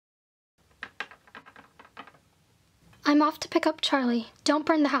I'm off to pick up Charlie. Don't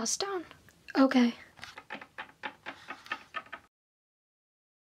burn the house down. Okay.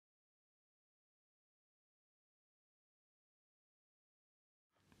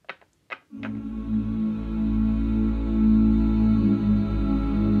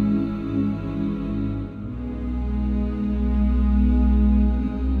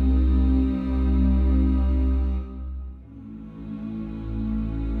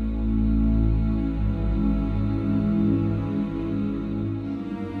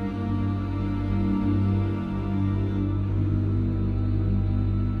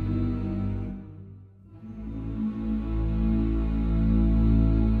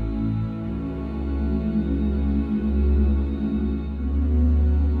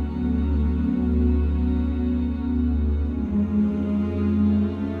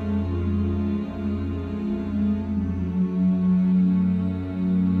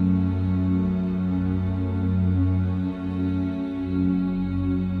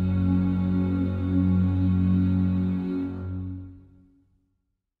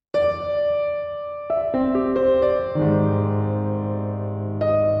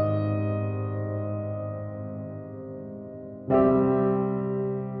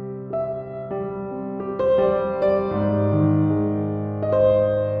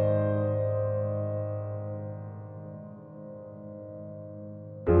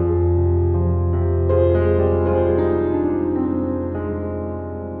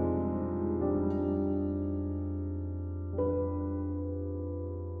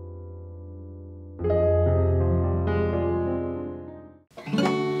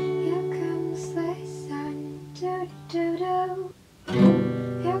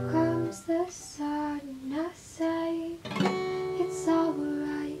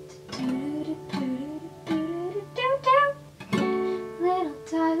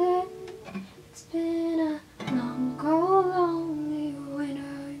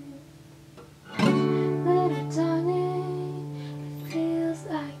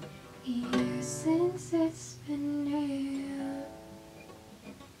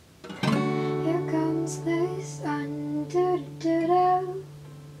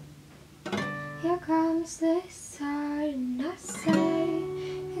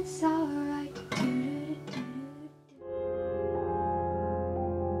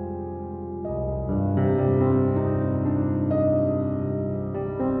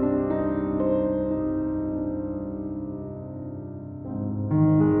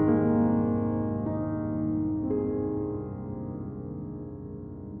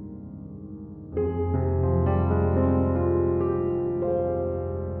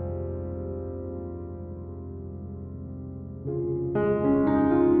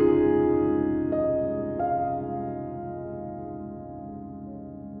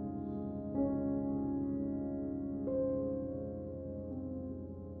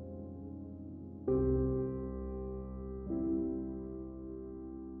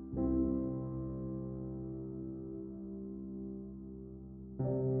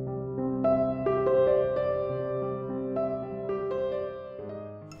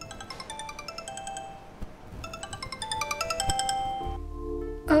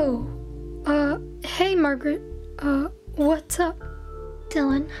 Hey Margaret, what's up?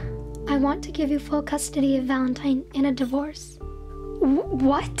 Dylan, I want to give you full custody of Valentine in a divorce.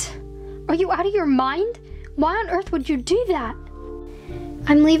 What? Are you out of your mind? Why on earth would you do that?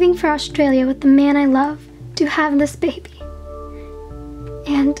 I'm leaving for Australia with the man I love to have this baby.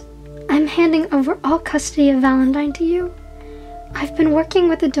 And I'm handing over all custody of Valentine to you. I've been working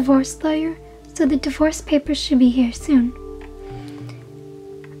with a divorce lawyer, so the divorce papers should be here soon.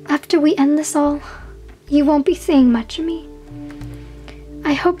 After we end this all, you won't be seeing much of me.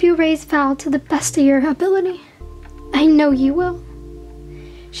 I hope you raise Val to the best of your ability. I know you will.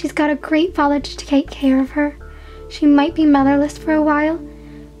 She's got a great father to take care of her. She might be motherless for a while,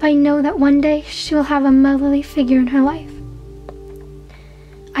 but I know that one day she will have a motherly figure in her life.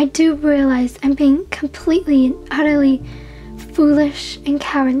 I do realize I'm being completely and utterly foolish and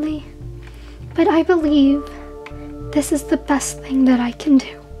cowardly, but I believe this is the best thing that I can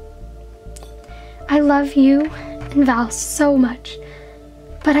do. I love you and Val so much,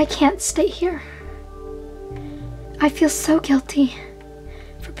 but I can't stay here. I feel so guilty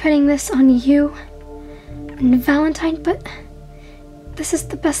for putting this on you and Valentine, but this is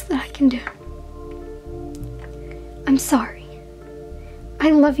the best that I can do. I'm sorry.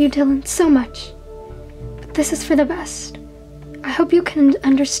 I love you, Dylan, so much, but this is for the best. I hope you can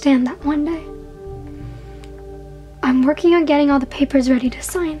understand that one day. I'm working on getting all the papers ready to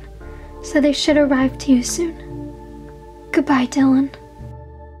sign, so they should arrive to you soon. Goodbye, Dylan.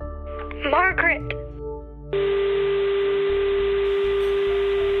 Margaret!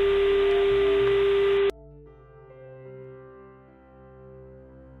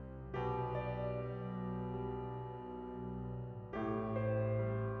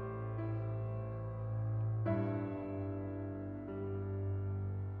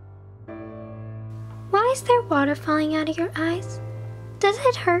 Why is there water falling out of your eyes? Does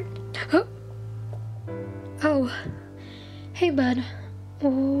it hurt? Oh. Hey, bud.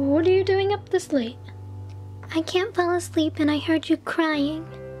 What are you doing up this late? I can't fall asleep and I heard you crying.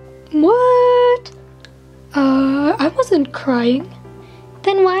 What? I wasn't crying.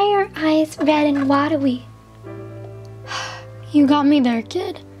 Then why are your eyes red and watery? You got me there,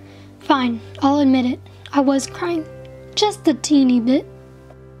 kid. Fine, I'll admit it. I was crying. Just a teeny bit.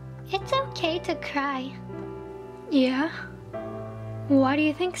 It's okay to cry. Yeah? Why do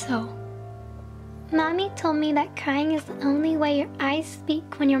you think so? Mommy told me that crying is the only way your eyes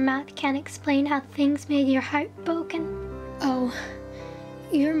speak when your mouth can't explain how things made your heart broken. Oh,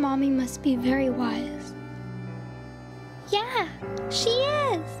 your mommy must be very wise. Yeah, she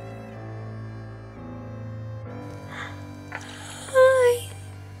is.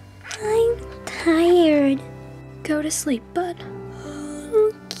 I'm tired. Go to sleep, bud.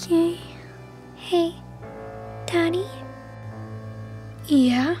 Okay. Hey, Daddy?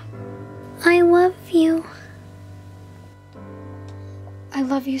 Yeah? I love you. I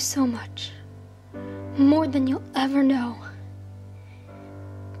love you so much. More than you'll ever know.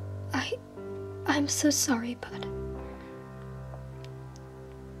 I'm so sorry, bud.